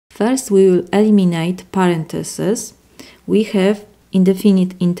First, we will eliminate parentheses. We have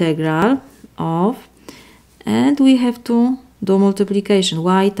indefinite integral of, and we have to do multiplication.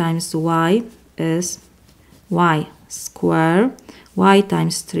 Y times y is y square. Y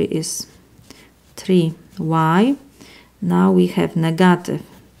times 3 is 3y. Now we have negative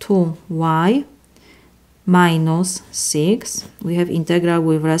 2y minus 6. We have integral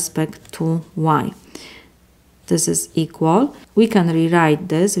with respect to y. This is equal. We can rewrite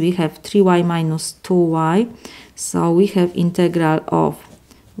this. We have 3y minus 2y. So we have integral of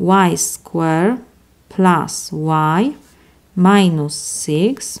y square plus y minus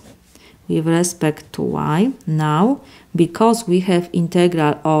 6 with respect to y. Now, because we have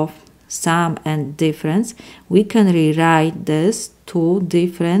integral of sum and difference, we can rewrite this to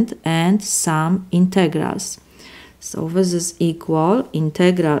different and sum integrals. So this is equal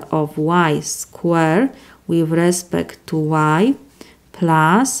integral of y square with respect to y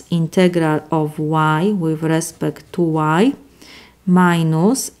plus integral of y with respect to y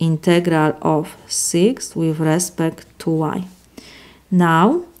minus integral of 6 with respect to y.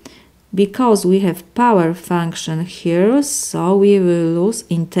 Now, because we have power function here, so we will lose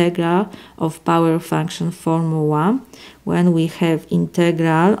integral of power function formula when we have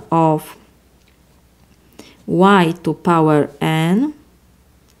integral of y to power n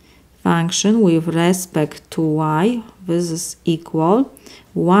function with respect to y. This is equal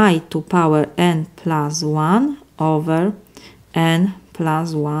y to power n plus 1 over n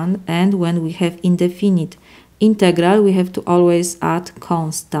plus 1. And when we have indefinite integral, we have to always add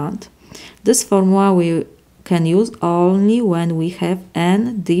constant. This formula we can use only when we have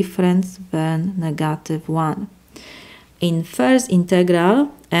n different than negative 1. In first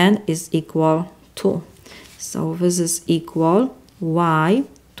integral, n is equal 2. So this is equal y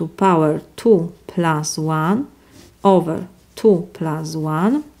to power 2 plus 1 over 2 plus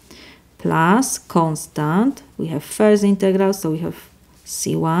 1 plus constant. We have first integral, so we have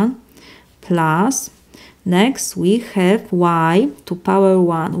c1 plus, next we have y to power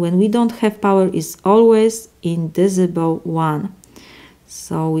 1. When we don't have power, is always indivisible 1.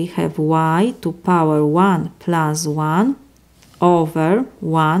 So we have y to power 1 plus 1 over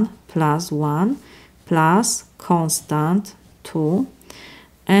 1 plus 1 plus constant 2.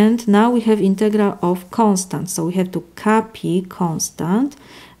 And now we have integral of constant. So we have to copy constant,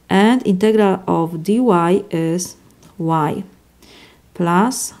 and integral of dy is y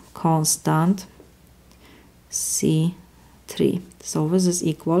plus constant c3. So this is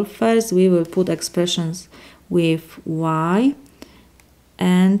equal. First we will put expressions with y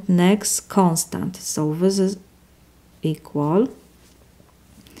and next constant. So this is equal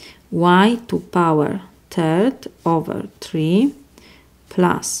y to power third over 3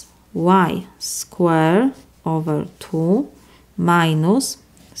 plus y square over 2 minus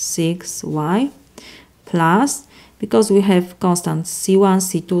 6y plus, because we have constant c1,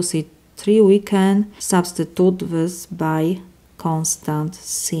 c2, c3, we can substitute this by constant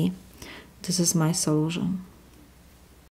c. This is my solution.